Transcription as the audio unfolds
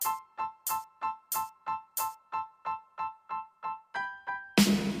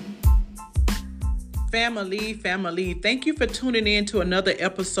Family, thank you for tuning in to another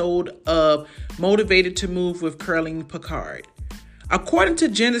episode of Motivated to Move with Curling Picard. According to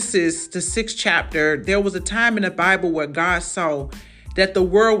Genesis, the 6th chapter, there was a time in the Bible where God saw that the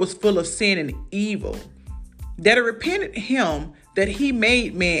world was full of sin and evil, that it repented him that he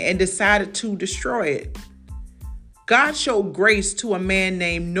made man and decided to destroy it. God showed grace to a man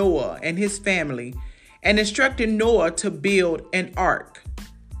named Noah and his family and instructed Noah to build an ark.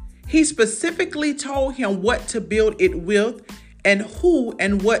 He specifically told him what to build it with and who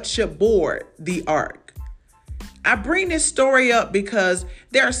and what should board the ark. I bring this story up because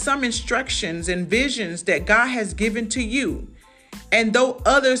there are some instructions and visions that God has given to you. And though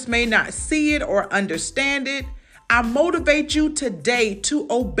others may not see it or understand it, I motivate you today to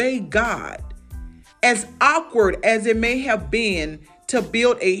obey God. As awkward as it may have been to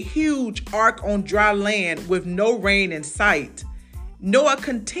build a huge ark on dry land with no rain in sight, Noah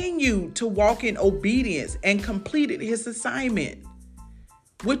continued to walk in obedience and completed his assignment,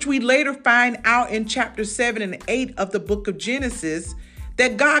 which we later find out in chapter 7 and 8 of the book of Genesis,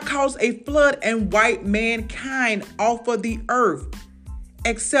 that God caused a flood and wiped mankind off of the earth,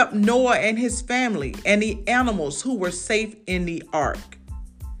 except Noah and his family and the animals who were safe in the ark.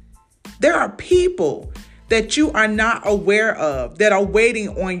 There are people that you are not aware of that are waiting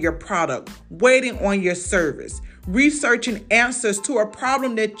on your product, waiting on your service, researching answers to a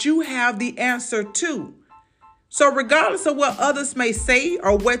problem that you have the answer to. So regardless of what others may say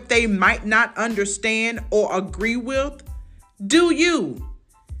or what they might not understand or agree with, do you?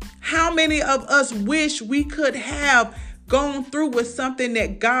 How many of us wish we could have gone through with something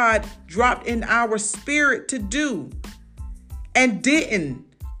that God dropped in our spirit to do and didn't,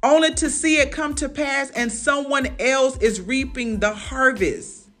 only to see it come to pass and someone else is reaping the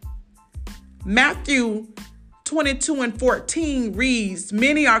harvest? Matthew 22:14 reads,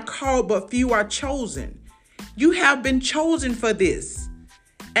 "Many are called, but few are chosen." You have been chosen for this,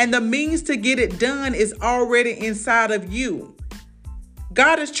 and the means to get it done is already inside of you.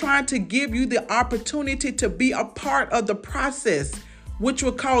 God is trying to give you the opportunity to be a part of the process, which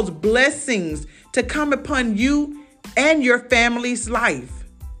will cause blessings to come upon you and your family's life,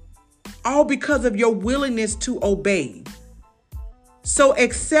 all because of your willingness to obey. So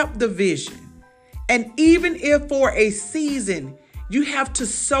accept the vision. And even if for a season you have to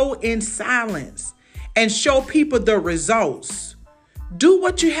sow in silence and show people the results, do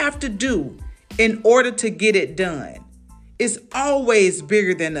what you have to do in order to get it done. It's always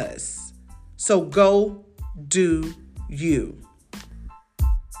bigger than us. So go do you.